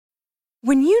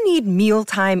When you need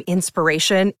mealtime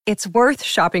inspiration, it's worth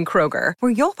shopping Kroger,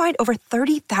 where you'll find over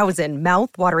 30,000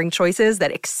 mouth-watering choices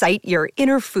that excite your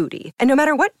inner foodie. And no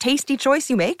matter what tasty choice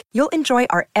you make, you'll enjoy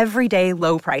our everyday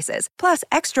low prices, plus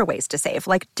extra ways to save,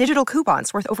 like digital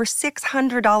coupons worth over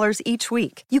 $600 each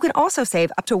week. You can also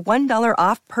save up to $1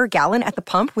 off per gallon at the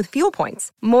pump with fuel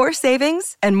points. More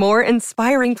savings and more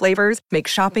inspiring flavors make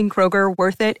shopping Kroger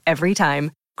worth it every time.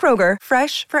 Kroger,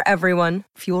 fresh for everyone.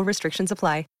 Fuel restrictions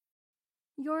apply.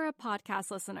 You're a podcast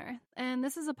listener, and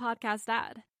this is a podcast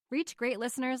ad. Reach great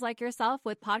listeners like yourself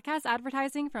with podcast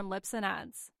advertising from Libsyn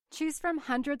Ads. Choose from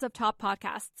hundreds of top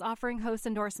podcasts offering host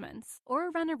endorsements, or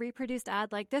run a reproduced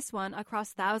ad like this one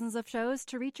across thousands of shows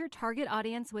to reach your target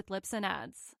audience with Libsyn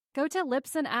Ads. Go to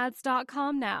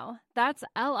libsynads.com now. That's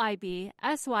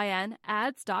LIBSYN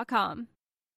ads.com.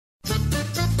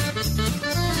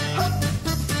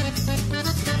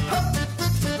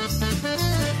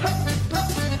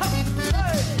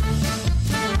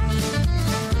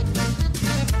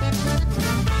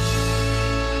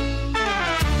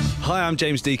 Hi, I'm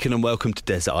James Deacon and welcome to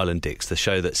Desert Island Dicks, the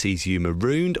show that sees you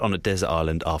marooned on a desert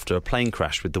island after a plane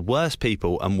crash with the worst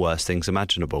people and worst things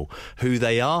imaginable. Who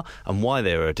they are and why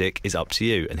they're a dick is up to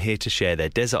you, and here to share their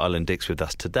Desert Island Dicks with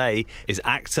us today is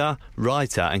actor,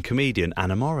 writer and comedian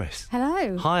Anna Morris.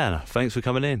 Hello. Hi Anna, thanks for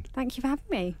coming in. Thank you for having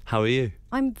me. How are you?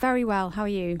 I'm very well. How are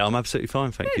you? I'm absolutely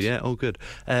fine, thank you. Yeah, all good.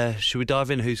 Should we dive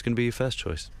in? Who's going to be your first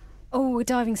choice? Oh, we're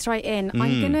diving straight in.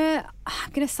 I'm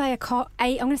gonna say a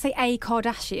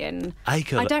Kardashian. I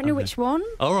don't know which one.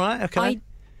 All right, okay. I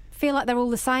feel like they're all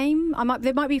the same.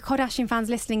 There might be Kardashian fans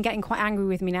listening, getting quite angry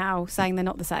with me now, saying they're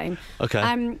not the same. Okay.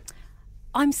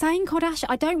 I'm saying Kardashian.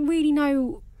 I don't really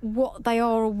know what they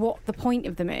are or what the point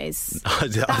of them is.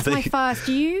 That's my first.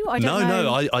 Do you? I don't know.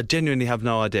 No, I genuinely have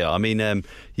no idea. I mean,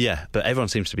 yeah, but everyone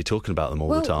seems to be talking about them all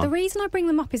the time. The reason I bring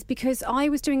them up is because I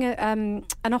was doing an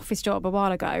office job a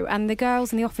while ago, and the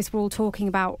girls in the office were all talking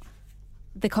about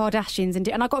the Kardashians,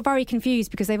 and I got very confused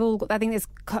because they've all got, I think there's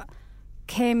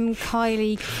Kim,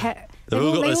 Kylie, They've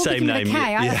all got the same name.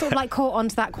 I sort of like caught on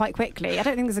to that quite quickly. I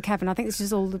don't think there's a Kevin. I think it's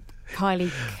just all the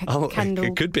Kylie, Kendall.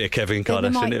 It could be a Kevin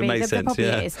Kardashian. It makes sense. Probably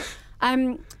yeah. Is.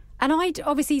 And I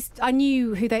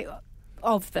knew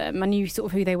of them. I knew sort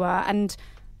of who they were,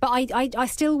 but I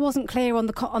still wasn't clear on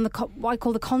what I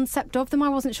call the concept of them. I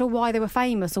wasn't sure why they were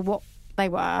famous or what they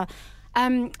were.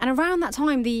 And around that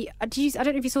time, I don't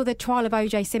know if you saw the trial of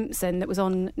O.J. Simpson that was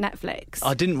on Netflix.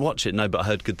 I didn't watch it, no, but I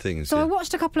heard good things. So I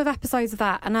watched a couple of episodes of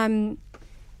that, and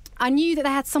I knew that they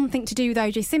had something to do with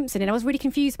O.J. Simpson, and I was really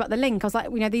confused about the link. I was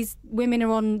like, these women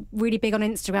are really big on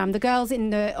Instagram. The girls in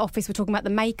the office were talking about the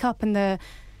makeup and the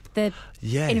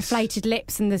inflated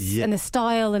lips and the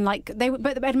style, and like they were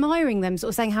admiring them, sort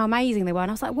of saying how amazing they were.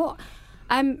 And I was like, what?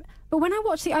 But when I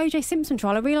watched the O.J. Simpson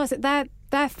trial, I realised that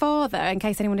their father, in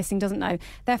case anyone listening doesn't know,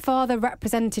 their father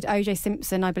represented O.J.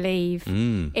 Simpson, I believe.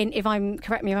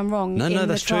 Correct me if I'm wrong. In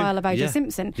the trial of O.J.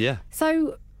 Simpson. Yeah.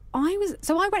 So I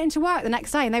went into work the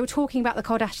next day, and they were talking about the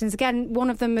Kardashians again. One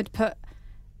of them had put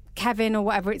Kevin or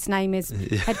whatever its name is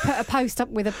had put a post up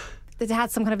with that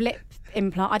had some kind of lip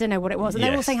implant. I don't know what it was, and they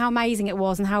were all saying how amazing it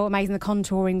was and how amazing the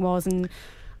contouring was, and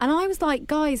I was like,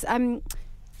 guys, I'm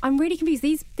really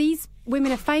confused. These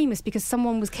women are famous because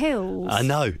someone was killed. I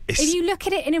know. If you look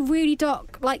at it in a really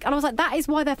dark, and I was like, that is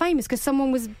why they're famous, because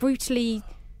someone was brutally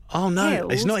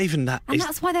killed. It's not even that. And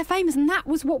that's why they're famous, and that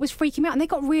was what was freaking me out. And they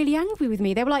got really angry with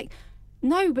me. They were like,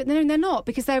 no, but no, they're not,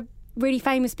 because they're really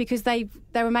famous because they're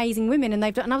amazing women, and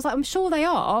I was like, I'm sure they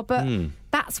are, but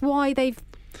that's why they've.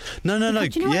 No.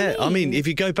 Do you know what I mean, if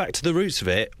you go back to the roots of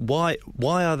it, why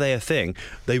are they a thing?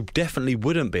 They definitely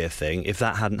wouldn't be a thing if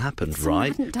that hadn't happened,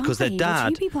 right? Because their dad,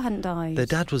 two people hadn't died. Their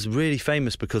dad was really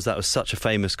famous because that was such a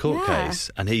famous court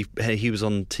case, and he was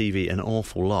on TV an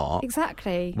awful lot.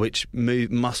 Exactly. Which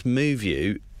must move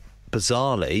you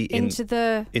bizarrely into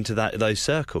those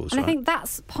circles. And right? I think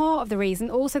that's part of the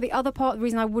reason. Also, the other part of the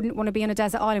reason I wouldn't want to be on a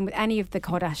desert island with any of the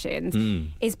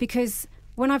Kardashians is because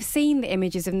when I've seen the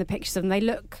images and the pictures of them, they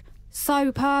look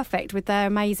so perfect with their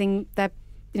amazing, the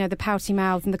pouty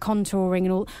mouth and the contouring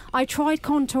and all. I tried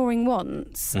contouring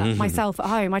once myself at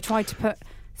home. I tried to put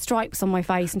stripes on my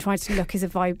face and tried to look as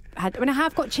if I had. I mean, I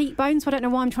have got cheekbones, so I don't know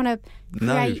why I'm trying to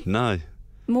create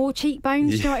more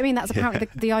cheekbones. Do you know what I mean? That's apparently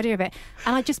the idea of it.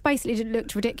 And I just basically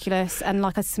looked ridiculous and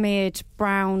like I smeared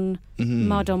brown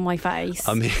mud on my face.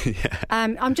 I mean,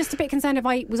 I'm just a bit concerned if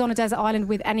I was on a desert island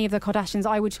with any of the Kardashians,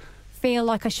 I would feel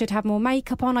like I should have more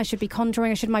makeup on. I should be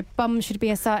contouring. My bum should be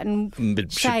a certain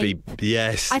shape.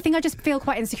 Yes. I think I just feel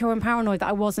quite insecure and paranoid that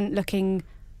I wasn't looking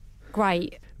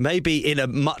great. maybe in a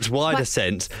much wider Like,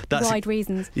 sense, that's wide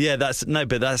reasons. Yeah, that's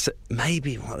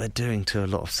maybe what they're doing to a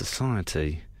lot of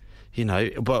society. You know,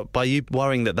 but by you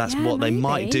worrying that's Yeah, what they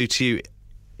might maybe. do to you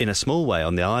in a small way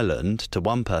on the island to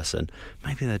one person,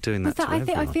 maybe they're doing that to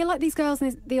everyone. I feel like these girls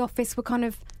in the office were kind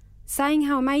of saying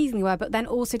how amazing they were, but then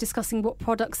also discussing what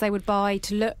products they would buy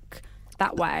to look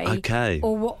that way. Okay.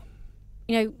 Or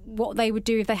what they would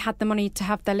do if they had the money to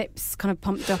have their lips kind of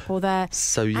pumped up or their...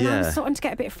 So, And yeah. I'm starting to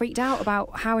get a bit freaked out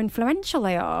about how influential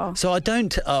they are. So I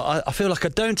don't. I feel like I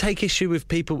don't take issue with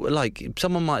people. Like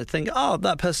someone might think, oh,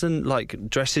 that person like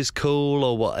dresses cool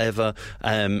or whatever,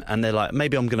 and they're like,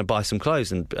 maybe I'm going to buy some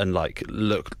clothes and like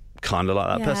look kind of like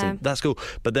that Yeah. person. That's cool.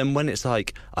 But then when it's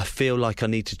like, I feel like I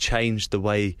need to change the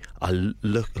way I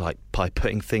look, like by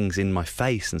putting things in my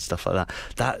face and stuff like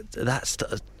that. That's.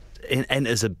 It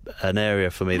enters an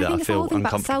area for me that I feel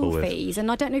uncomfortable about with. selfies,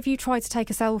 and I don't know if you tried to take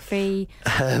a selfie.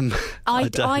 I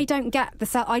don't get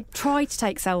the I try to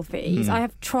take selfies. I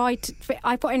have tried to,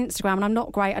 I've got Instagram and I'm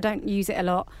not great. I don't use it a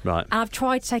lot. Right. And I've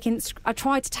tried to take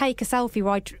a selfie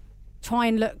where I try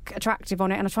and look attractive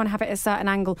on it, and I try and have it at a certain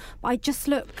angle, but I just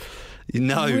look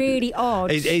really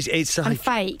odd It's and like,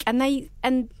 fake.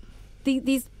 And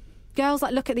these girls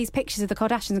like look at these pictures of the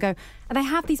Kardashians and go, and they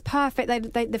have these perfect,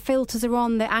 the filters are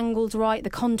on, the angle's right, the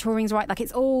contouring's right, like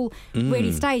it's all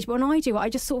really staged. But when I do it, I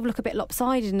just sort of look a bit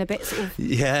lopsided and a bit sort of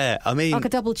yeah. I mean, like a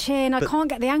double chin. I can't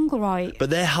get the angle right. but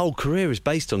their whole career is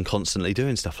based on constantly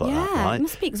doing stuff like that, Yeah, right? it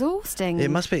must be exhausting. It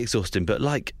must be exhausting, but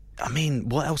like, I mean,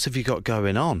 what else have you got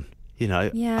going on? You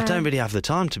know, Yeah. I don't really have the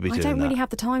time to be doing I don't that. really have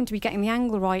the time to be getting the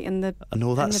angle right and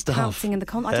all that the stuff. pouncing and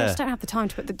the I Yeah. just don't have the time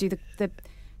to do the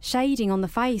shading on the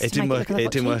face. It to didn't make work. It, look like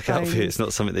It didn't work out for you. It's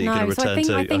not something that you're going to so return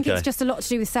to. I think okay. it's just a lot to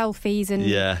do with selfies and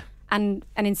Yeah. and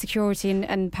insecurity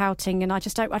and pouting, and I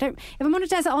don't. If I'm on a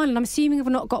desert island, I'm assuming I've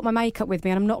not got my makeup with me,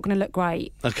 and I'm not going to look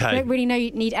great. Okay. I don't really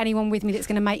need anyone with me that's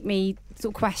going to make me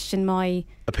sort of question my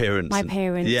appearance. my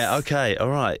appearance. Yeah. Okay. All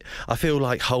right. I feel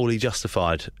like wholly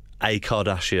justified. A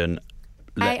Kardashian.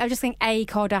 I just think a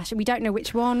Kardashian. We don't know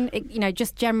which one.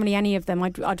 Just generally any of them.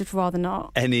 I'd just rather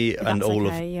not. Any If and that's all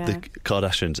okay, of yeah. the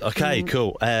Kardashians. Okay,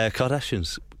 cool.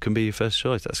 Kardashians can be your first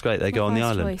choice. That's great. They go on the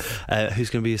first island. Who's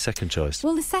going to be your second choice?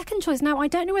 Well, the second choice. Now, I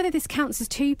don't know whether this counts as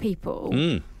two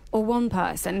people or one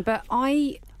person, but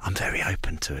I'm very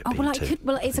open to it. Being two.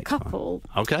 it's a couple.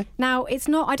 Okay. Now, it's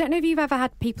not. I don't know if you've ever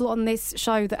had people on this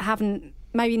show that haven't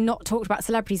maybe not talked about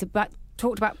celebrities, but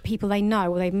talked about people they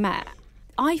know or they've met.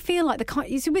 I feel like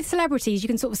with celebrities, you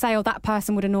can sort of say, "Oh, that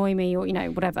person would annoy me," or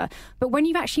whatever. But when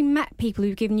you've actually met people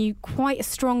who've given you quite a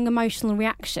strong emotional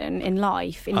reaction in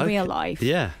life, in real life,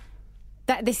 Yeah.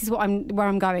 this is where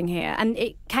I'm going here, and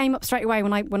it came up straight away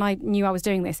when I knew I was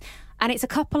doing this. And it's a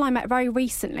couple I met very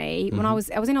recently when I was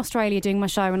in Australia doing my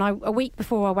show, and a week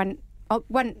before I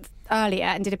went earlier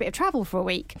and did a bit of travel for a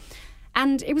week.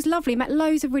 And it was lovely. Met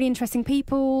loads of really interesting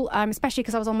people, especially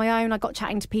because I was on my own. I got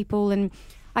chatting to people, and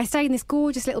I stayed in this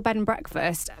gorgeous little bed and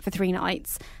breakfast for 3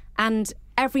 nights. And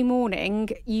every morning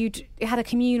you had a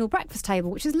communal breakfast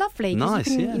table, which is lovely. 'Cause Nice,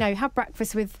 you can, yeah. have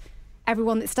breakfast with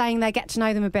everyone that's staying there, get to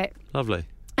know them a bit. Lovely.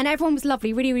 And everyone was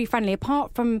lovely, really, really friendly,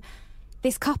 apart from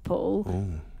this couple.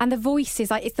 And the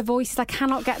voices, it's the voices. I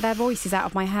cannot get their voices out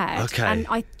of my head. Okay. And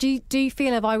I do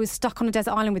feel if I was stuck on a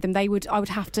desert island with them,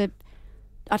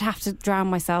 I'd have to drown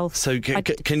myself. So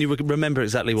can you remember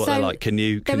exactly what they're like?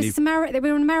 They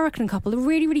were an American couple. They were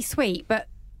really, really sweet, but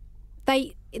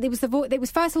it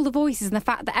was first of all the voices and the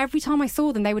fact that every time I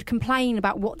saw them, they would complain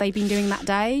about what they'd been doing that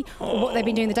day or what they'd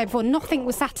been doing the day before. Nothing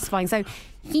was satisfying. So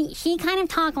She kind of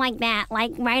talked like that,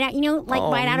 like right out,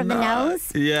 right out of the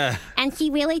nose. Yeah. And she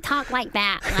really talked like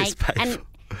that, It's like, and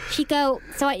she'd go.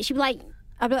 She'd be like,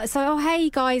 I'd be like, "So, hey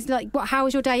guys, how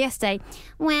was your day yesterday?"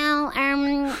 well,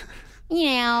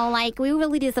 we were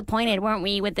really disappointed, weren't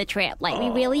we, with the trip? Like, we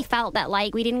really felt that,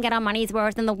 we didn't get our money's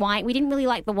worth in the wine. We didn't really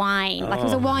like the wine. Like, it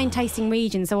was a wine tasting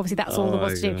region, so obviously that's all there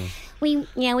was to do. We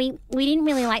didn't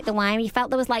really like the wine. We felt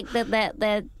there was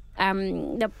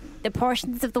the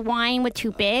portions of the wine were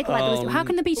too big. How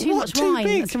can there be too much too wine?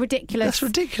 big? That's ridiculous. That's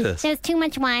ridiculous. There was too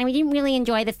much wine. We didn't really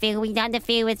enjoy the food. We thought the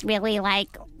food was really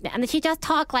And she just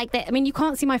talked like that. I mean, you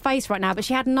can't see my face right now, but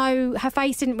her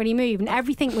face didn't really move, and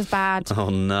everything was bad. Oh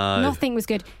no. Nothing was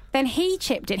good. Then he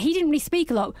chipped in. He didn't really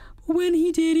speak a lot. When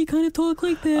he did, he kind of talked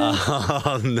like that.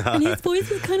 Oh no. And his voice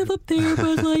was kind of up there,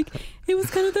 but it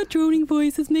was kind of that droning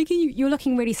voice that's making you... You're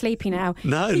looking really sleepy now. He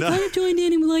kind of joined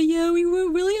in and was like, yeah, we were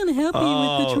really unhappy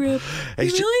with the trip. We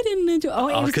really didn't enjoy...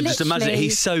 I can just imagine it.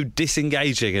 He's so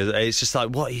disengaging. It's just like,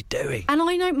 what are you doing? And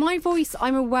I know my voice,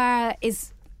 I'm aware,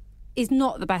 is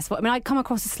not the best voice. I mean, I come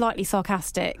across as slightly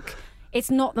sarcastic.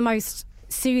 It's not the most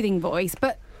soothing voice,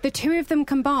 but the two of them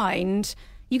combined,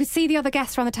 you could see the other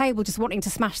guests around the table just wanting to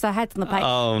smash their heads on the plate.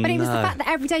 But it was the fact that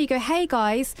every day you go, hey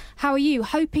guys, how are you?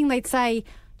 Hoping they'd say,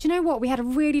 do you know what? We had a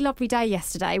really lovely day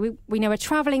yesterday. We know we're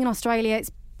travelling in Australia.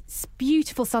 It's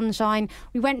beautiful sunshine.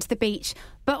 We went to the beach.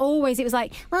 But always it was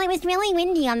like, well, it was really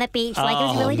windy on the beach. Like,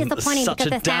 it was really disappointing because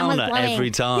the sound was blowing. Every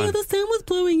time. Yeah, the sound was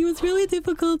blowing. It was really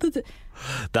difficult.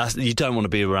 You don't want to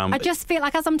be around. I just feel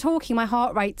like as I'm talking, my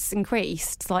heart rate's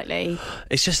increased slightly.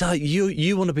 It's just like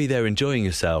you want to be there enjoying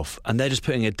yourself, and they're just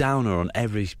putting a downer on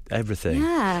everything.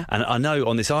 Yeah. And I know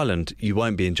on this island you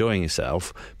won't be enjoying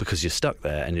yourself because you're stuck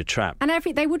there and you're trapped. And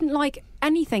they wouldn't like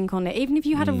anything on it, even if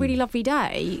you had a really lovely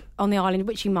day on the island,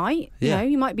 which you might. Yeah. You know,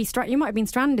 you might have been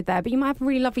stranded there, but you might have a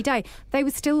really lovely day. They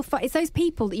would still. It's those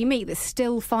people that you meet that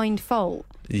still find fault.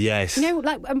 Yes. You know,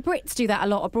 like, and Brits do that a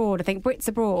lot abroad. I think Brits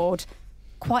abroad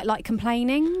quite like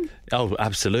complaining. Oh,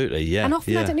 absolutely, yeah. And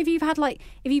often, I don't know if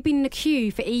if you've been in a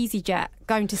queue for EasyJet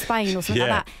going to Spain or something like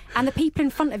that, and the people in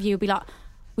front of you will be like,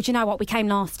 well, do you know what? We came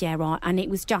last year, right? And it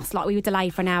was just like we were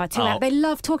delayed for an hour, 2 hours. They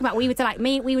love talking about we were delayed.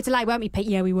 We were delayed, weren't we, Pete?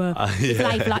 Yeah, we were.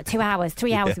 Delayed for like 2 hours,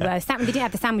 3 hours we were. We didn't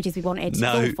have the sandwiches we wanted.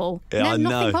 No, it's awful.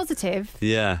 Nothing positive.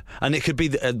 Yeah, and it could be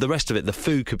the rest of it. The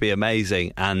food could be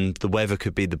amazing, and the weather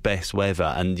could be the best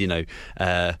weather, and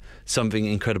something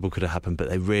incredible could have happened. But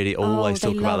they really always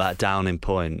talk about that downing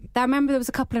point. I remember there was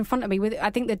a couple in front of me.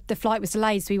 I think the flight was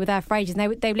delayed, so we were there for ages, and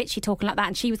they were literally talking like that.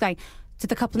 And she was going to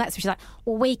the couple next to her, she's like,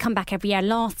 well, we come back every year.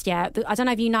 Last year, I don't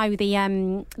know if you know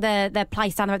the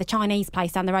place down the road, the Chinese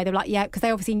place down the road. They were like, yeah, because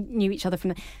they obviously knew each other from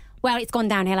the... Well, it's gone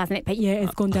downhill, hasn't it? But yeah,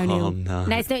 it's gone downhill. Oh, no.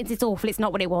 No, it's awful. It's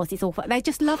not what it was. It's awful. They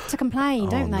just love to complain,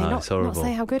 don't they? No, not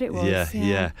say how good it was.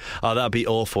 Yeah. Oh, that'd be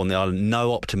awful on the island.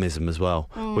 No optimism as well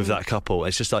with that couple.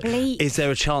 It's just like, is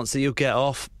there a chance that you'll get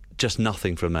off? Just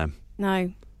nothing from them.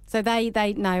 No. So they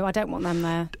no, I don't want them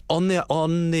there. On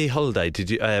the holiday, did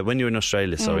you when you were in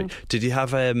Australia? Sorry, did you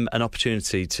have an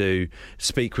opportunity to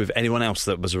speak with anyone else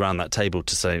that was around that table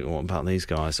to say, what about these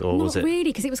guys, or Not was it really?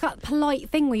 Because it was that polite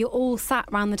thing where you're all sat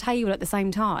around the table at the same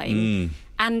time,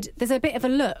 and there's a bit of a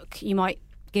look you might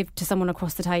give to someone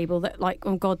across the table that like,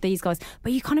 oh God, these guys,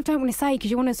 but you kind of don't want to say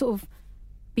because you want to sort of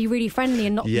be really friendly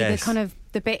and not be the kind of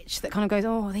the bitch that kind of goes,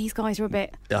 oh, these guys are a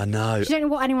bit... I know. You don't know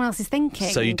what anyone else is thinking.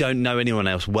 So you don't know anyone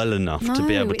else well enough to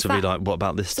be able to be like, what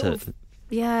about this?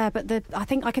 Yeah, but I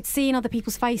think I could see in other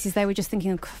people's faces they were just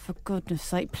thinking, oh, for goodness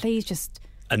sake, please just...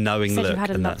 A knowing look,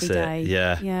 and that's it.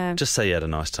 Yeah. Just say you had a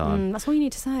nice time. That's all you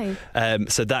need to say.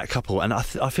 So that couple, and I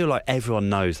feel like everyone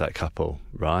knows that couple,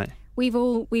 right? We've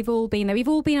all been there. We've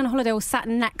all been on holiday or sat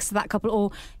next to that couple,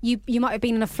 or you might have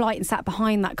been on a flight and sat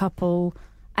behind that couple.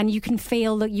 And you can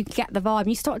feel that you get the vibe. And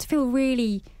you start to feel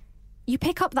really... You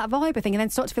pick up that vibe, I think, and then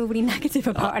start to feel really negative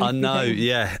about it. I know,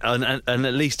 yeah. And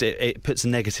at least it puts a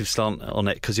negative slant on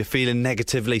it because you're feeling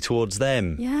negatively towards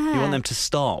them. Yeah. You want them to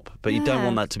stop, but you don't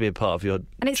want that to be a part of your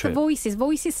And it's trip. the voices.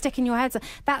 Voices stick in your heads.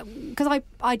 Because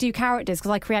I do characters,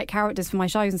 because I create characters for my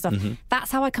shows and stuff.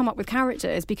 That's how I come up with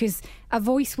characters, because a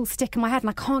voice will stick in my head and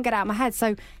I can't get it out of my head.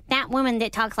 So that woman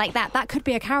that talks like that could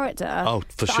be a character. Oh,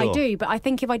 for that sure. I do, but I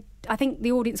think I think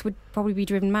the audience would probably be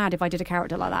driven mad if I did a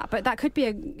character like that. But that could be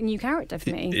a new character for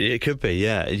me. It could be,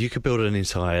 yeah. You could build an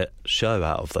entire show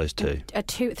out of those two. A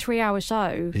 2-3 hour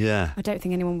show. Yeah. I don't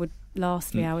think anyone would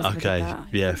last 3 hours. Okay. That.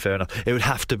 Yeah, fair enough. It would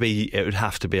have to be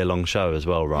a long show as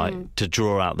well, right? To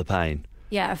draw out the pain.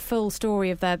 Yeah, a full story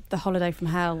of the holiday from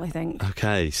hell, I think.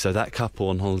 Okay, so that couple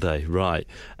on holiday, right.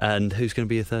 And who's going to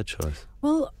be your third choice?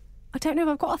 Well, I don't know if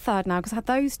I've got a third now because I had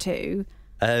those two.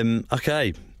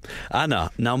 Okay.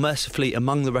 Anna, now mercifully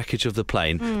among the wreckage of the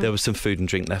plane there was some food and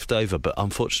drink left over, but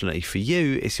unfortunately for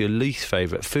you it's your least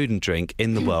favourite food and drink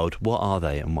in the world. What are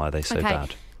they and why are they so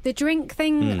bad? The drink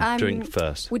thing drink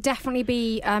first would definitely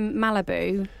be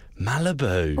Malibu.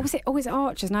 Malibu? Or was it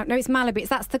Archer's? No, it's Malibu.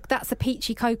 That's the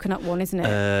peachy coconut one, isn't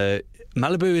it?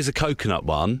 Malibu is a coconut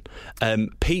one.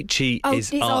 Peachy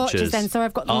is it's Archer's then. So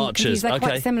I've got them confused. They're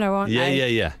quite similar, aren't they?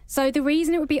 Yeah. So the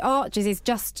reason it would be Archer's is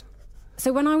just...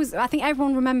 So I think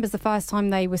everyone remembers the first time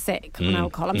they were sick on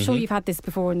alcohol. I'm sure you've had this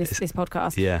before in this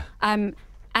podcast. Yeah. And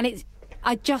it's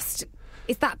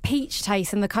that peach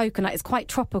taste and the coconut. It's quite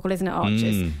tropical, isn't it,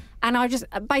 Archer's? And I just,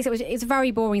 basically, it's a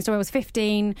very boring story. I was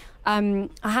 15. I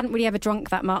hadn't really ever drunk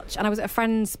that much. And I was at a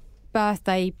friend's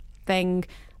birthday thing.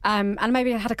 And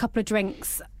maybe I had a couple of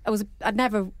drinks. I'd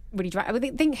never really drank. I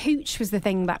think hooch was the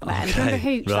thing back then. Okay. Do you remember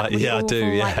hooch? Right. That really Yeah, awful, I do,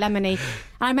 yeah. like lemony. And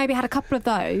I maybe had a couple of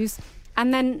those.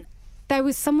 And then there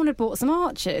was someone had bought some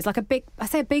Archers, like a big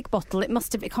bottle. It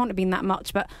can't have been that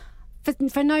much, but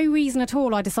for no reason at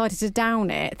all, I decided to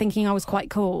down it, thinking I was quite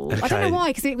cool. Okay. I don't know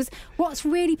why, because what's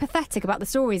really pathetic about the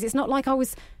story is it's not like I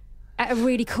was at a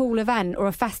really cool event or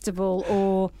a festival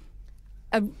or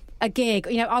a gig.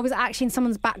 You know, I was actually in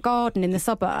someone's back garden in the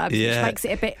suburbs, which makes it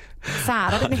a bit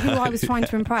sad. I don't know who I was trying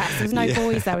to impress. There was no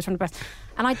boys there I was trying to impress.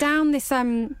 And I downed this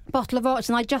bottle of Arch,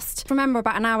 and I just remember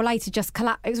about an hour later just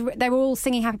they were all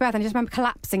singing Happy Birthday, and I just remember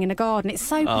collapsing in a garden. It's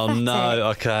so pathetic. Oh no,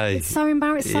 okay. It's so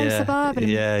embarrassing, so suburban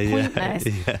and pointless.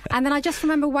 Yeah. And then I just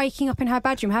remember waking up in her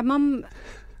bedroom. Her mum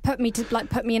put me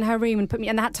in her room and they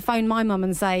had to phone my mum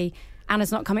and say,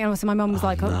 Anna's not coming. And also my mum was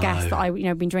guess that I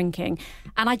been drinking.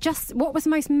 And what was the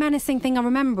most menacing thing I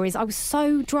remember is I was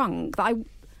so drunk that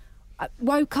I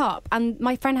woke up and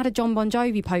my friend had a John Bon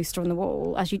Jovi poster on the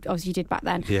wall, as you did back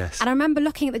then. Yes. And I remember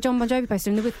looking at the John Bon Jovi poster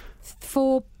and there were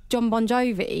 4 John Bon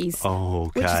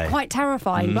Jovis, which is quite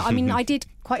terrifying. But I mean, I did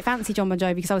quite fancy John Bon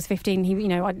Jovi because I was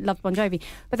 15. I loved Bon Jovi.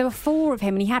 But there were 4 of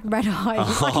him and he had red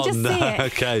eyes. I could just see it.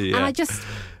 Okay, yeah. And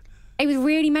it was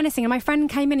really menacing. And my friend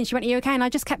came in and she went, "Are you okay?" And I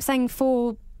just kept saying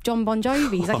 4 John Bon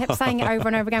Jovis. I kept saying it over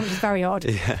and over again, which is very odd.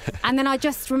 Yeah. And then I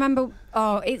just remember,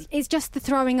 it's just the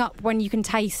throwing up when you can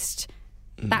taste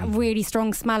that really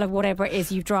strong smell of whatever it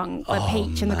is you've drunk, the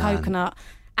peach and the coconut.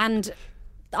 And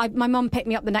my mum picked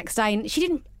me up the next day, and she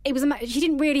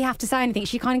didn't really have to say anything.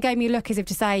 She kind of gave me a look as if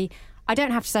to say, "I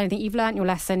don't have to say anything. You've learnt your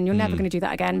lesson. You're never going to do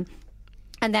that again."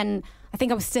 And then I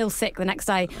think I was still sick the next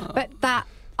day, but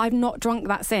I've not drunk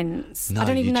that since. No, I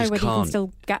don't even know whether you can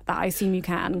still get that. I assume you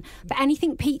can. But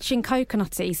anything peach and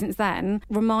coconutty since then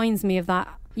reminds me of that.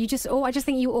 I just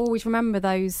think you always remember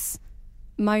those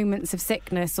moments of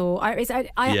sickness.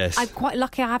 I'm quite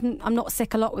lucky. I'm not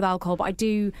sick a lot with alcohol, but I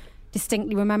do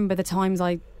distinctly remember the times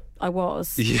I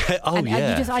was. Yeah.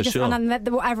 And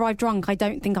whatever I've drunk, I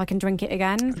don't think I can drink it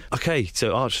again. Okay,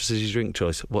 so Arch, this is your drink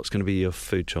choice. What's going to be your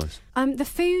food choice? The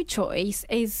food choice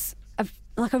is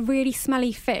like a really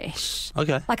smelly fish.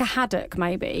 Okay. Like a haddock,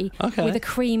 maybe. Okay. With a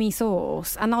creamy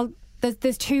sauce. And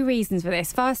there's 2 reasons for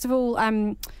this. First of all,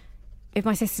 if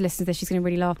my sister listens to this, she's going to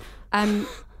really laugh.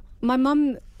 My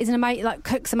mum is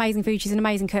cooks amazing food. She's an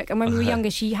amazing cook. And when we were younger,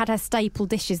 she had her staple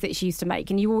dishes that she used to make.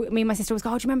 And me and my sister always go,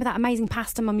 "Oh, do you remember that amazing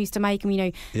pasta Mum used to make?" And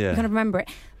you kind of remember it.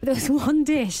 But there was one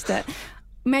dish that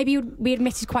maybe we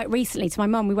admitted quite recently to my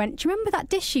mum. We went, "Do you remember that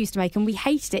dish you used to make?" And we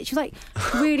hated it. She was like,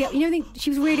 really,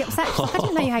 she was really upset. She was like, "I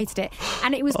didn't know you hated it."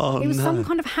 And it was some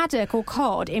kind of haddock or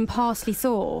cod in parsley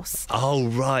sauce. Oh,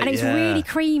 right. And it was really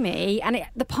creamy. And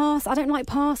I don't like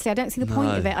parsley. I don't see the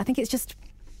point of it. I think it's just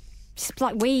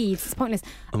like weeds. It's pointless.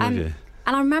 And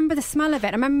I remember the smell of it.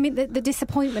 I remember the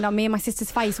disappointment on me and my sister's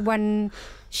face when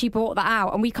she brought that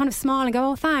out. And we kind of smile and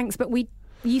go, "Oh, thanks." But we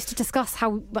used to discuss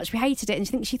how much we hated it,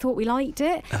 and she thought we liked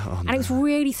it. And it was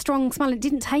really strong smell. It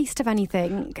didn't taste of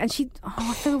anything. And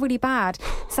I feel really bad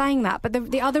saying that. But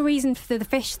the other reason for the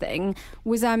fish thing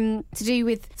was to do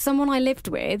with someone I lived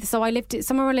with. So I lived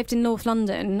in North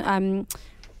London.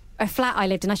 A flat I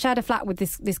lived in. I shared a flat with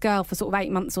this girl for sort of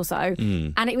 8 months or so.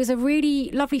 And it was a really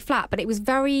lovely flat, but it was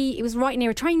right near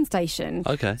a train station.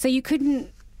 Okay. So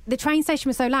the train station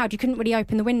was so loud you couldn't really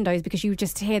open the windows because you would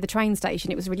just hear the train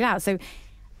station. It was really loud. So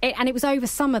it was over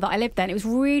summer that I lived there, and it was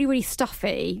really, really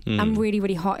stuffy and really,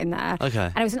 really hot in there. Okay.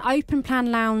 And it was an open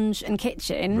plan lounge and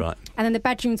kitchen. Right. And then the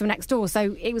bedrooms were next door,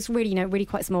 so it was really, really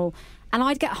quite small. And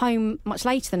I'd get home much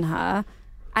later than her,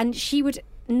 and she would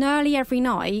nearly every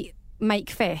night make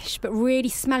fish, but really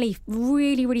smelly,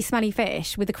 really, really smelly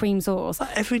fish with the cream sauce.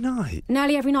 Every night?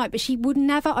 Nearly every night, but she would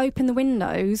never open the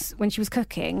windows when she was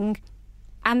cooking.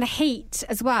 And the heat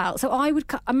as well. So I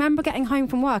remember getting home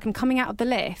from work and coming out of the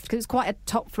lift, because it was quite a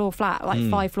top floor flat, like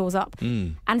 5 floors up,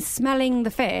 and smelling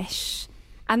the fish,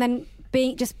 and then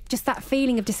being just that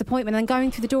feeling of disappointment, and then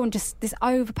going through the door and just this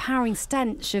overpowering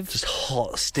stench of just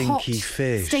hot, stinky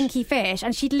fish.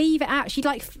 And she'd leave it out. She'd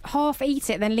like half eat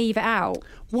it, then leave it out.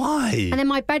 Why? And then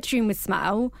my bedroom would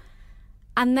smell.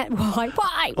 And then why?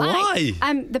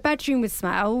 The bedroom would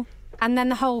smell, and then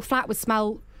the whole flat would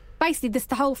smell. Basically,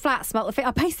 the whole flat smelled of fish.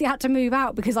 I basically had to move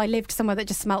out because I lived somewhere that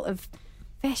just smelled of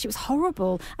fish. It was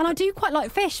horrible. And I do quite like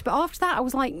fish, but after that I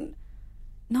was like,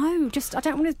 no, I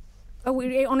don't want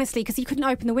to... honestly, because you couldn't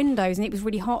open the windows and it was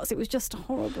really hot, so it was just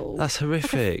horrible. That's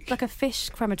horrific. Like a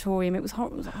fish crematorium. It was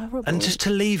horrible. And just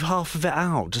to leave half of it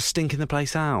out, just stinking the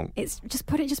place out. It's just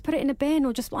put it in a bin,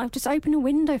 or just open a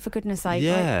window, for goodness sake.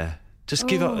 Yeah. Just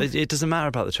give up. It doesn't matter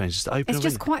about the trains. Just open. It's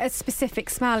just quite a specific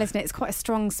smell, isn't it? It's quite a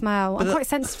strong smell. I'm quite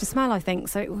sensitive to smell, I think,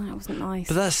 so it wasn't nice.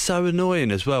 But that's so annoying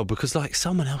as well, because like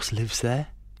someone else lives there.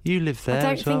 You live there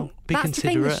as well. Be that's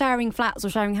considerate. The thing with sharing flats or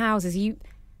sharing houses.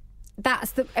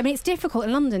 It's difficult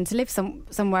in London to live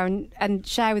somewhere and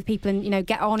share with people and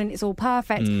get on, and it's all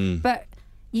perfect. But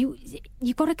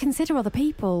you've got to consider other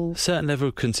people. Certain level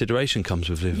of consideration comes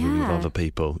with living with other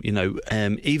people.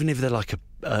 Even if they're like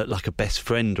like a best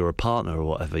friend or a partner or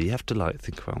whatever, you have to like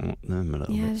think about them a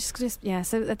little bit.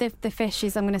 So the fish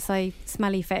is, I'm going to say,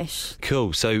 smelly fish.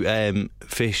 Cool. So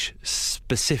fish,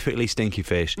 specifically stinky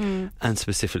fish, and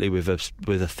specifically with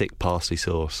a thick parsley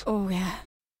sauce. Oh yeah.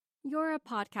 You're a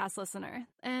podcast listener,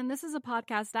 and this is a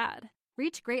podcast ad.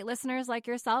 Reach great listeners like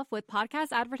yourself with podcast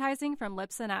advertising from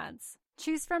Libsyn Ads.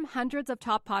 Choose from hundreds of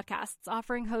top podcasts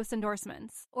offering host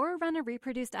endorsements, or run a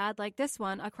reproduced ad like this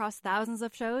one across thousands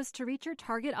of shows to reach your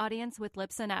target audience with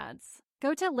Libsyn Ads.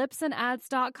 Go to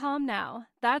libsynads.com now.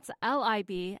 That's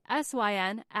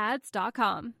LIBSYN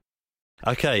ads.com.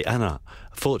 Okay, Anna,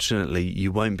 fortunately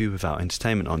you won't be without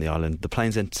entertainment on the island. The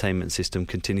plane's entertainment system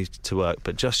continues to work,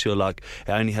 but just your luck,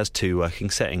 it only has 2 working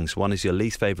settings. One is your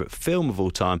least favourite film of all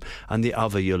time, and the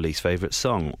other your least favourite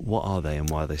song. What are they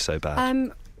and why are they so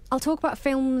bad? I'll talk about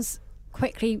films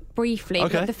quickly, briefly.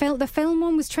 Okay. The film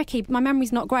one was tricky. My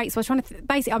memory's not great, so I was trying to...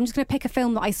 basically, I'm just going to pick a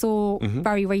film that I saw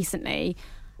very recently.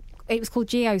 It was called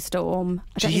Geostorm.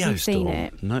 I don't know if you've seen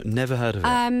it. No, never heard of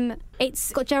it.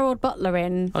 It's got Gerard Butler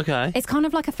in. Okay. It's kind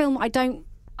of like a film I don't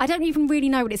even really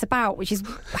know what it's about, which is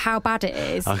how bad it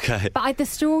is. Okay. But the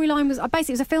storyline was...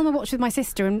 basically, it was a film I watched with my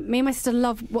sister, and me and my sister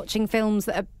love watching films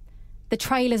that are... the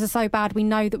trailers are so bad, we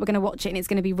know that we're going to watch it and it's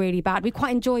going to be really bad. We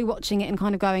quite enjoy watching it and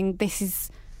kind of going, this is...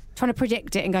 trying to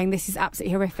predict it and going, this is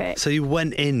absolutely horrific. So you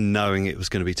went in knowing it was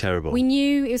going to be terrible? We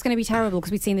knew it was going to be terrible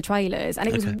because we'd seen the trailers, and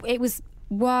it was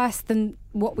worse than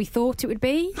what we thought it would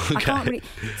be. Okay. I can't really...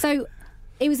 So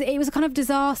it was a kind of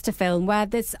disaster film where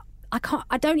there's...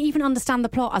 I don't even understand the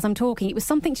plot as I'm talking. It was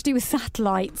something to do with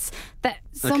satellites, that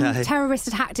some terrorist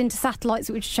had hacked into satellites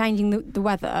which were changing the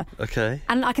weather. Okay.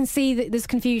 And I can see that there's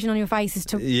confusion on your face as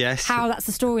to how that's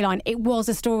the storyline. It was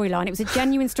a storyline. It was a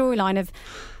genuine storyline of...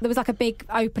 there was like a big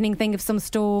opening thing of some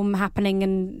storm happening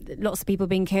and lots of people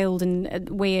being killed and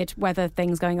weird weather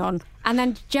things going on. And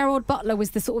then Gerard Butler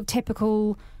was the sort of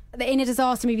typical, in a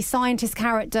disaster movie, scientist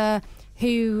character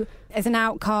who is an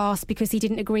outcast because he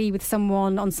didn't agree with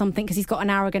someone on something because he's got an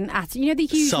arrogant attitude. You know, the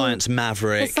usual... Science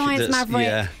maverick. The science maverick.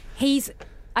 Yeah. He's...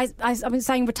 I've been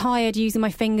saying retired, using my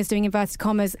fingers, doing inverted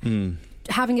commas,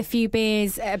 having a few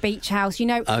beers at a beach house. You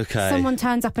know, someone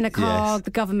turns up in a car, the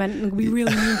government, and we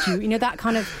really need you. You know, that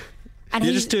kind of... And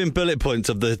you're just doing bullet points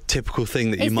of the typical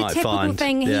thing that you might find. It's the typical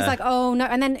thing. He's like, oh, no.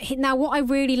 And then, now what I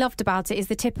really loved about it is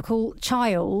the typical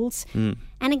child.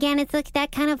 And again, it's like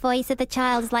that kind of voice of the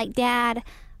child's like, Dad,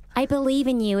 I believe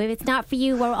in you. If it's not for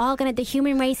you, we're all the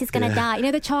human race is going to die. You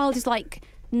know, the child is like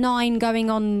 9 going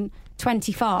on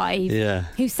 25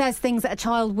 who says things that a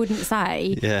child wouldn't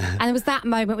say. And there was that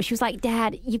moment where she was like,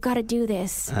 Dad, you've got to do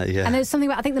this. And there was something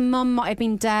about, I think the mum might have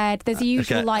been dead. There's a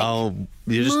usual like,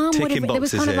 you're just ticking boxes. There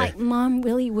was kind of like, Mum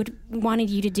really wanted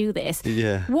you to do this.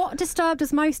 What disturbed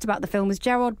us most about the film was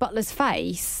Gerard Butler's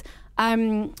face.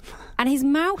 And his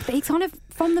mouth, he kind of,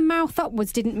 from the mouth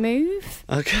upwards, didn't move.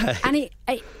 And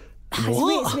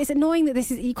it's annoying that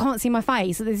you can't see my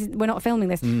face. We're not filming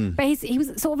this. But he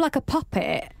was sort of like a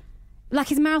puppet. Like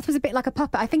his mouth was a bit like a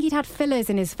puppet. I think he'd had fillers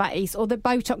in his face or the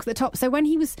Botox at the top. So when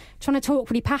he was trying to talk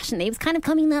really passionately, it was kind of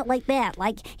coming out like that.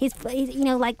 Like his you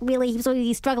know, like really, he was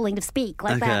really struggling to speak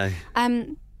like that.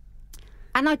 And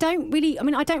I don't really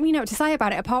know what to say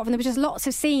about it, apart from there was just lots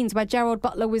of scenes where Gerard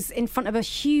Butler was in front of a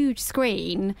huge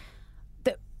screen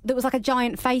that was like a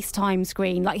giant FaceTime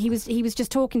screen. Like he was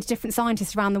just talking to different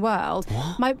scientists around the world.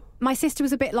 What? My sister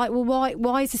was a bit like, well,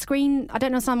 why is the screen... I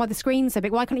don't understand why the screen's so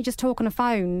big. Why can't he just talk on a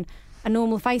phone, a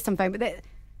normal FaceTime phone? But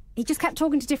he just kept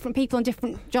talking to different people on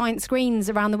different giant screens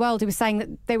around the world who were saying that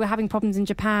they were having problems in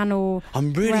Japan or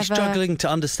I'm really wherever. struggling to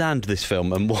understand this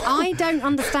film. And what... I don't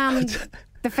understand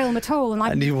the film at all, and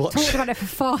I've talked about it for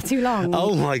far too long.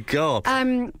 Oh, my God.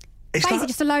 Basically,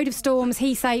 just a load of storms.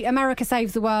 America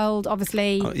saves the world,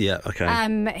 obviously. Oh, yeah,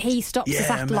 okay. He stops the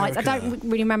satellites. America. I don't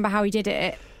really remember how he did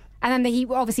it. And then he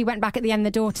obviously went back at the end.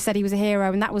 The daughter said he was a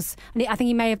hero, and I think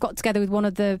he may have got together with one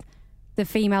of the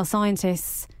female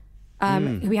scientists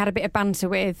who he had a bit of banter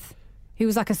with, who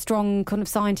was like a strong kind of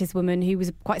scientist woman who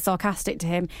was quite sarcastic to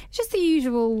him. It's just the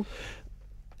usual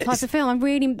type of film. I'm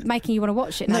really making you want to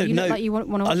watch it now. You look like you want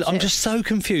to watch it. I'm just so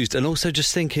confused, and also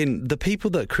just thinking the people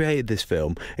that created this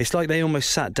film, it's like they almost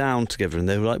sat down together and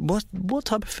they were like, what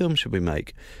type of film should we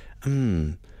make?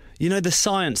 You know, the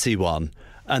sciencey one,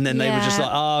 and then they were just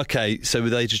like, okay, so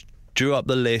they just drew up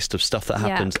the list of stuff that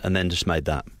happens and then just made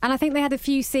that. And I think they had a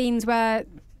few scenes where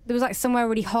there was like somewhere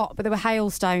really hot, but there were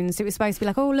hailstones. So it was supposed to be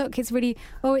like, oh look, it's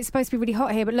supposed to be really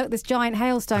hot here, but look, there's giant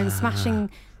hailstones smashing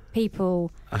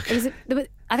people. Okay.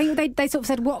 I think they sort of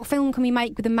said, what film can we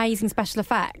make with amazing special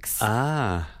effects?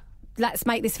 Let's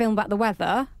make this film about the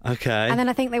weather. Okay. And then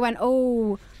I think they went,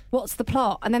 what's the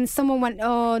plot? And then someone went,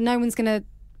 oh, no one's going to,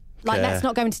 like, Yeah. let's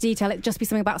not go into detail. It'd just be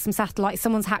something about some satellites.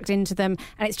 Someone's hacked into them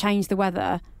and it's changed the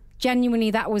weather.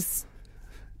 Genuinely, that was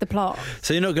the plot.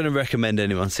 So you're not going to recommend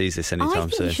anyone sees this I anytime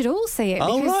think soon? you should all see it.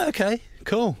 Oh, because right, okay,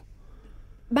 cool.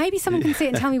 maybe someone can see it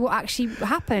and tell me what actually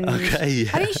happened. Okay, yeah.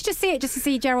 I think you should just see it just to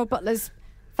see Gerald Butler's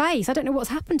face. I don't know what's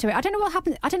happened to it. I don't know what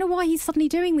happened. I don't know why he's suddenly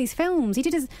doing these films. He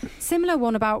did a similar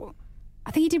one about,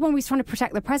 I think he did one where he was trying to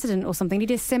protect the president or something. He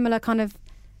did a similar kind of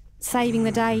saving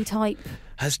the day type.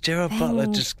 Has Gerard Butler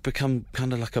just become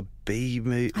kind of like a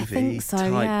B-movie I think so,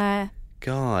 type yeah.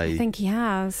 guy? I think he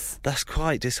has. That's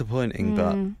quite disappointing,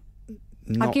 but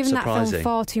not I've given surprising. that film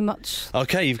far too much.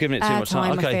 Okay, you've given it too much time.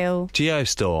 time, I Okay, feel.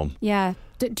 Geostorm. Yeah.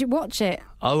 Do watch it.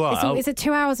 Oh, right. It's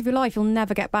 2 hours of your life you'll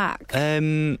never get back.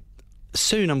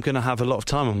 Soon I'm going to have a lot of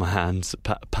time on my hands,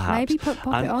 perhaps. Maybe pop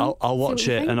and it on. I'll see watch what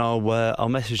you it think. and I'll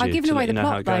message you I've given to away let you the know how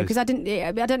plot it though, goes. because I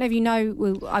don't know if you know.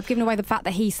 Well, I've given away the fact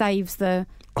that he saves the.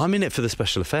 I'm in it for the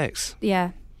special effects,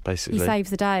 Yeah, basically. he saves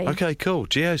the day. Okay, cool.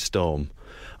 Geostorm.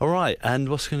 All right, and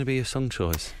what's going to be your song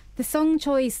choice? The song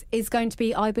choice is going to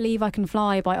be "I Believe I Can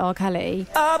Fly" by R. Kelly.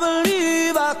 I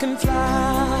believe I can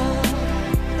fly.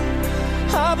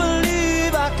 I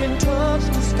believe I can touch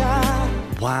the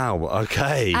sky. Wow.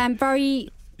 Okay. Very.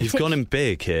 You've gone in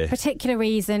big here. Particular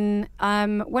reason.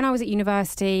 When I was at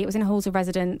university, I was in halls of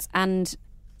residence, and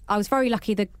I was very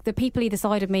lucky. The people either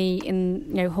side of me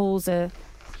in halls they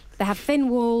have thin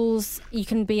walls. You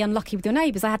can be unlucky with your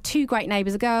neighbours. I had two great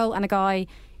neighbours, a girl and a guy,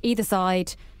 either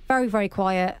side. Very, very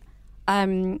quiet.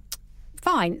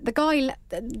 Fine. The guy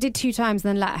did 2 times and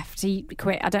then left. He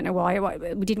quit. I don't know why.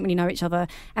 We didn't really know each other.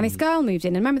 And this girl moved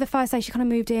in. And remember the first day she kind of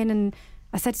moved in and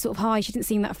I said sort of hi. She didn't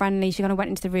seem that friendly. She kind of went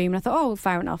into the room and I thought, oh,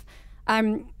 fair enough.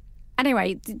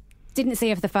 Anyway, didn't see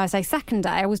her for the first day. Second day,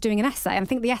 I was doing an essay. And I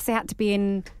think the essay had to be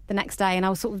in the next day. And I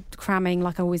was sort of cramming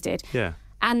like I always did. Yeah.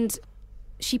 And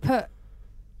she put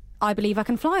 "I Believe I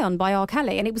Can Fly" on by R.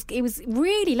 Kelly. And it was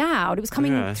really loud. It was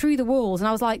coming through the walls. And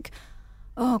I was like,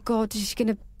 oh, God, is she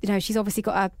going to... she's obviously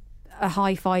got a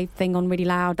hi-fi thing on really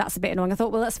loud. That's a bit annoying. I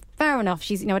thought, well, that's fair enough.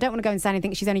 She's, I don't want to go and say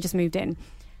anything. She's only just moved in.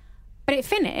 But it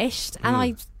finished, and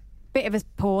I... Bit of a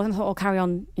pause, and I thought, I'll carry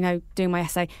on, doing my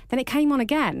essay. Then it came on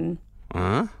again.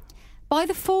 By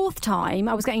the 4th time,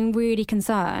 I was getting really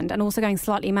concerned and also going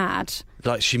slightly mad.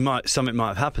 Like something might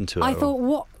have happened to her. I thought,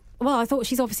 what... Well, I thought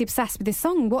she's obviously obsessed with this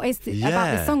song. What is it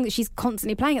about this song that she's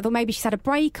constantly playing? I thought maybe she's had a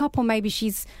breakup or maybe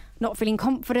she's not feeling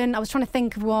confident. I was trying to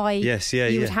think of why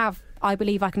you would have "I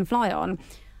Believe I Can Fly" on.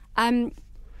 And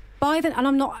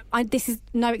I'm not... this is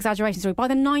no exaggeration, sorry. By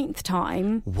the 9th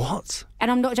time... What? And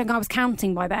I'm not joking, I was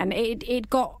counting by then. It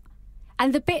got...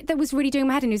 And the bit that was really doing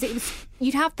my head in was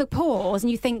you'd have the pause and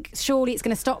you think, surely it's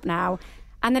going to stop now.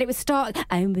 And then it would start...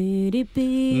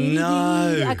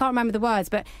 No. I can't remember the words,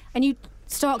 but... And you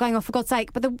start going, oh, for God's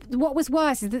sake. But what was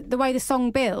worse is the way the song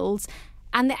builds.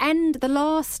 And the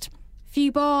last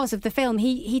few bars of the film,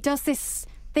 he does this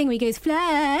thing where he goes,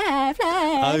 fly,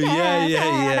 fly, Oh,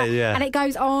 yeah. and it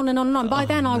goes on and on and on. By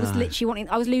then, I was literally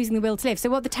I was losing the will to live.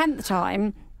 So the 10th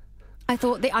time, I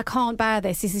thought, I can't bear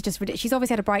this. This is just ridiculous. She's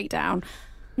obviously had a breakdown.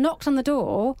 Knocked on the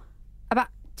door.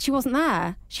 She wasn't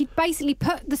there. She'd basically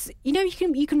put this. You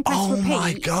can press repeat. Oh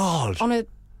my God.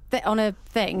 On a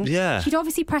thing. Yeah. She'd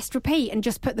obviously pressed repeat and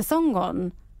just put the song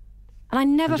on, and I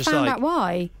never found out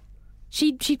why.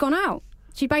 She'd gone out.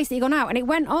 She'd basically gone out, and it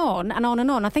went on and on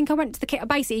and on. I think I went to the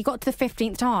basically got to the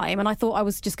 15th time, and I thought I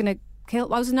was just going to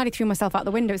kill. I was nearly threw myself out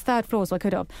the window. It's 3rd floor, so I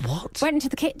could have. What? Went into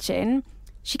the kitchen.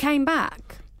 She came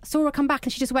back. Saw her come back,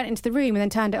 and she just went into the room and then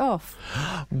turned it off.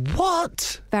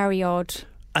 What? Very odd.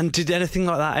 And did anything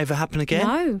like that ever happen again?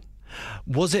 No.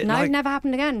 Was it No, never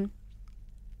happened again.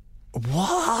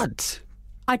 What?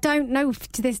 I don't know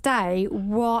to this day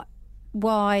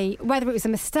why, whether it was a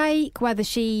mistake, whether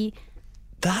she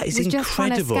That is was incredible. just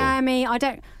trying to scare me. I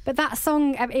don't. But that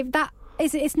song, if that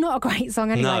is, it's not a great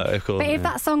song anyway. No, of course, But if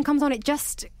yeah. that song comes on, it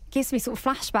just gives me sort of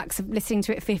flashbacks of listening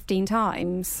to it 15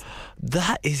 times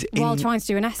That is while trying to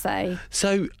do an essay.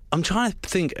 So I'm trying to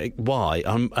think why,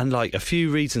 and like a few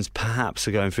reasons perhaps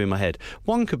are going through my head.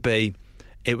 One could be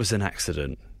it was an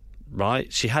accident,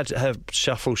 right? She had her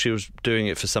shuffle, she was doing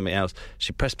it for something else.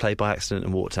 She pressed play by accident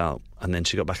and walked out, and then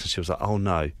she got back and she was like, oh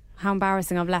no. How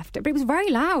embarrassing, I've left it. But it was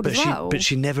very loud as well. But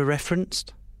she never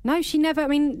referenced? No, she never. I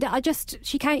mean,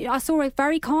 she came. I saw her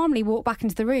very calmly walk back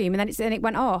into the room, and then it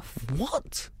went off.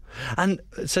 What? And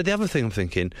so the other thing I'm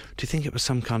thinking, do you think it was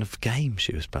some kind of game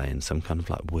she was playing, some kind of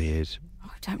like weird... I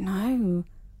don't know.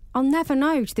 I'll never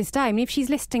know to this day. I mean, if she's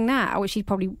listening now, which she's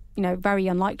probably, very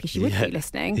unlikely she would be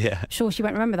listening. Yeah. I'm sure she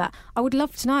won't remember that. I would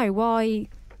love to know why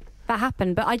that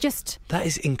happened, but That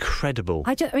is incredible.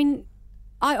 I mean,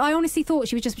 I honestly thought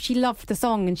she loved the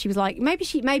song, and she was like,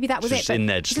 maybe that was She's it. just in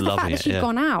there just the loving fact it, that she'd yeah.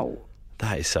 gone out.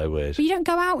 That is so weird. But you don't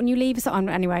go out and you leave a song.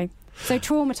 Anyway, so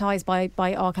traumatised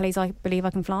by R. Kelly's I Believe I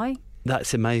Can Fly.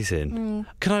 That's amazing.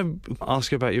 Can I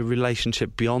ask you about your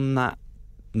relationship beyond that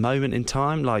moment in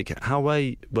time? Like, how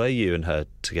were you and her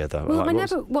together? Well,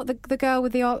 like, the girl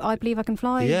with the I Believe I Can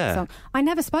Fly song. She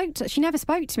never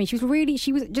spoke to me.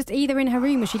 She was just either in her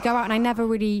room or she'd go out, and I never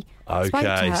really spoke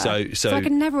to her. So I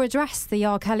could never address the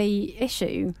R. Kelly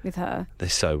issue with her. They're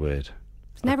so weird.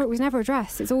 It was never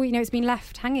addressed. It's all, it's been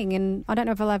left hanging, and I don't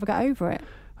know if I'll ever get over it.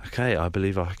 Okay, I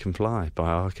Believe I Can Fly by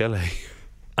R. Kelly.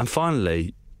 And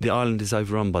finally, the island is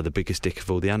overrun by the biggest dick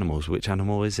of all the animals. Which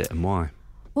animal is it and why?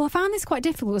 Well, I found this quite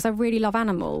difficult because I really love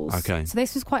animals. Okay. So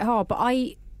this was quite hard, but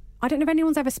I don't know if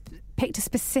anyone's ever picked a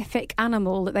specific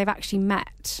animal that they've actually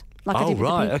met. Like I did with the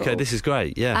right. people. Okay, this is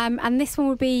great. Yeah. And this one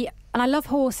would be, and I love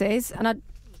horses, and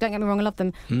don't get me wrong, I love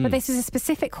them. But this is a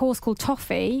specific horse called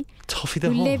Toffee. Toffee the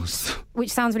who horse.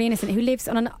 Which sounds really innocent, who lives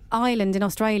on an island in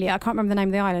Australia. I can't remember the name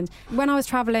of the island. When I was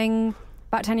travelling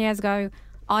about 10 years ago,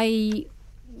 I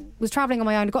was travelling on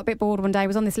my own, got a bit bored one day,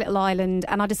 was on this little island,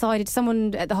 and I decided,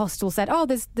 someone at the hostel said,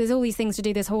 there's all these things to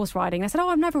do, there's horse riding. And I said,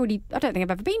 I don't think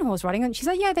I've ever been horse riding. And she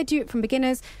said, yeah, they do it from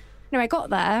beginners. Anyway, I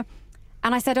got there,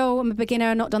 and I said, I'm a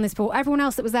beginner, not done this before. Everyone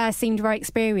else that was there seemed very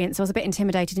experienced, so I was a bit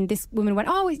intimidated. And this woman went,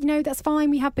 that's fine,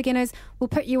 we have beginners, we'll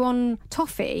put you on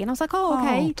Toffee. And I was like,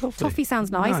 okay, Toffee sounds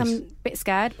nice. I'm a bit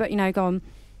scared, but, go on.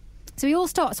 So we all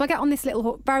start. So I get on this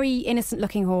little, very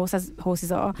innocent-looking horse, as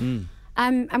horses are.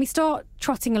 And we start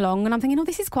trotting along, and I'm thinking,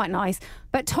 this is quite nice.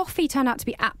 But Toffee turned out to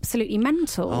be absolutely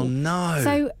mental. Oh, no.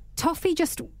 So Toffee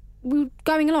we were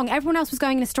going along. Everyone else was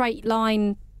going in a straight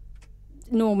line,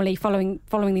 normally following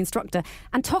the instructor,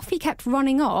 and Toffee kept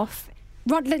running off,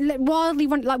 wildly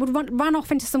run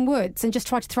off into some woods and just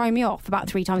tried to throw me off about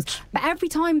 3 times. But every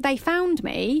time they found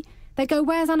me, they'd go,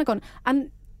 "Where's Anna gone?"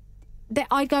 And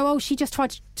I'd go, she just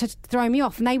tried to throw me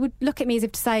off, and they would look at me as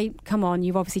if to say, "Come on,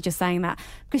 you're obviously just saying that,"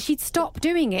 because she'd stop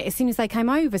doing it as soon as they came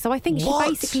over. So I think she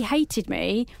basically hated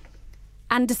me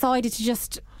and decided to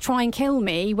just try and kill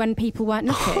me when people weren't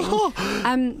looking.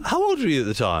 How old were you at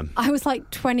the time? I was like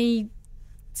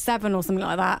 27 or something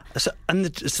like that. So, and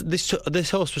this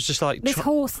horse was just like... This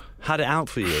horse had it out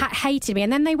for you? Hated me.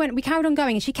 And then we carried on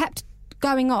going, and she kept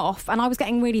going off, and I was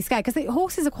getting really scared because the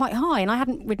horses are quite high, and I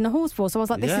hadn't ridden a horse before, so I was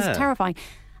like, this is terrifying.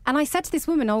 And I said to this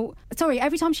woman,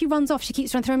 every time she runs off, she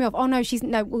keeps trying to throw me off.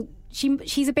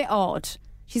 She's a bit odd.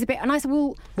 She's a bit... And I said,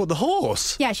 well... What, the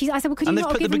horse? Yeah, I said, well, could you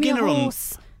not have given me a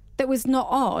horse that was not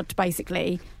odd,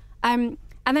 basically? And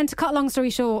then, to cut a long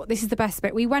story short, this is the best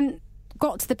bit. We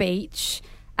got to the beach,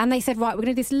 and they said, right, we're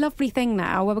going to do this lovely thing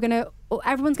now where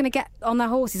everyone's going to get on their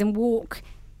horses and walk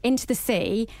into the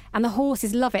sea, and the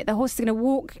horses love it. The horses are going to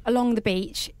walk along the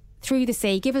beach through the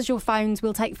sea. Give us your phones,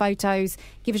 we'll take photos.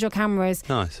 Give us your cameras.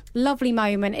 Nice. Lovely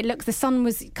moment. The sun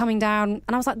was coming down,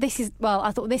 and I was like,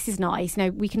 I thought this is nice.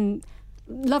 We can...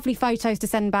 Lovely photos to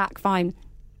send back, fine.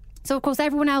 So, of course,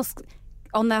 everyone else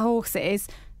on their horses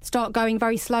start going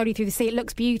very slowly through the sea. It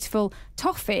looks beautiful.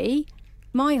 Toffee,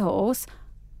 my horse,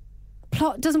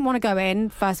 doesn't want to go in,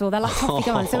 first of all. They're like, Toffee,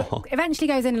 go on. So eventually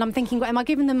goes in, and I'm thinking, am I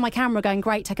giving them my camera going,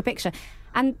 great, take a picture?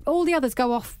 And all the others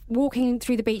go off, walking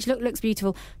through the beach, looks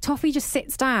beautiful. Toffee just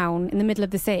sits down in the middle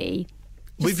of the sea.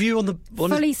 With you on the...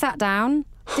 Fully sat down,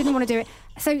 didn't want to do it.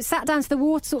 So sat down, so the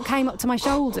water sort of came up to my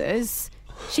shoulders.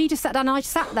 She just sat down, and I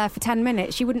just sat there for 10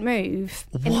 minutes. She wouldn't move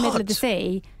in the middle of the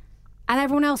sea. And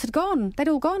everyone else had gone. They'd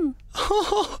all gone. So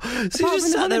you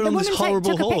just sat there on this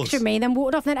horrible horse. Took a picture of me and then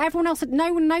walked off. And then everyone else,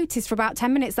 no one noticed for about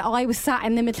 10 minutes that I was sat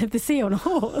in the middle of the sea on a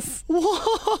horse.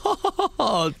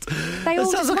 What? That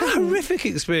sounds like a horrific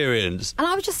experience. And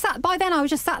I was just sat, by then I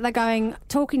was just sat there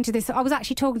talking to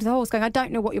the horse going, I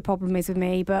don't know what your problem is with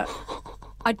me, but...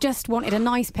 I just wanted a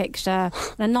nice picture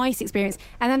and a nice experience.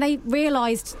 And then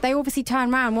they obviously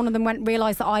turned around. One of them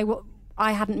realised that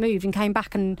I hadn't moved and came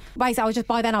back, and basically I was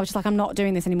just like, I'm not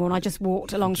doing this anymore, and I just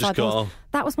walked alongside the horse.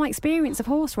 That was my experience of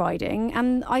horse riding,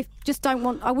 and I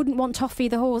wouldn't want Toffee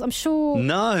the horse. I'm sure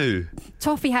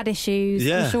Toffee had issues.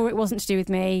 Yeah. I'm sure it wasn't to do with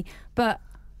me, but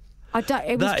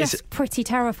it was just pretty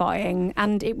terrifying,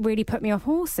 and it really put me off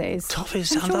horses. Toffee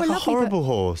sounds like a horrible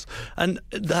horse. And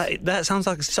that sounds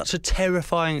like such a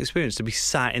terrifying experience, to be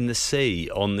sat in the sea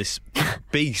on this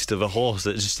beast of a horse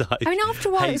that just like... I mean, after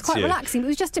a while it was quite relaxing. It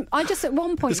was just... I just at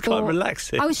one point... It's quite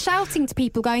relaxing. I was shouting to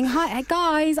people going, hi,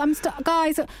 guys,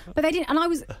 guys... But they didn't... And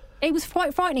it was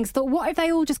quite frightening. So I thought, what if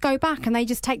they all just go back and they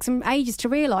just take some ages to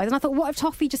realise? And I thought, what if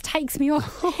Toffee just takes me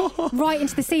off right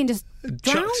into the sea and just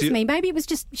drowns me? Maybe it was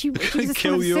just... She was a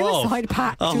suicide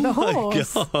pact to the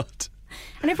horse. Oh, my God.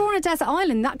 And if we're on a desert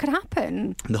island, that could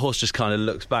happen. And the horse just kind of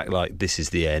looks back like, this is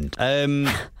the end.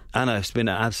 Anna, it's been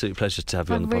an absolute pleasure to have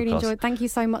you on the podcast. I've really enjoyed it. Thank you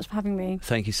so much for having me.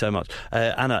 Thank you so much.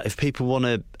 Anna, if people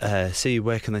want to see you,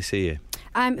 where can they see you?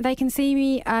 They can see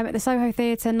me at the Soho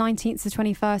Theatre 19th to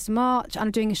 21st of March.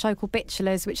 I'm doing a show called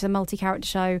Bitchelors, which is a multi-character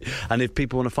show. And if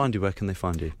people want to find you, where can they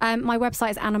find you? My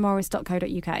website is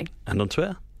annamorris.co.uk. And on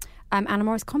Twitter? Anna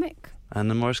Morris Comic.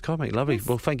 Anna Morris Comic. Lovely. Yes.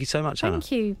 Well, thank you so much, Anna.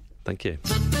 Thank you. Thank you.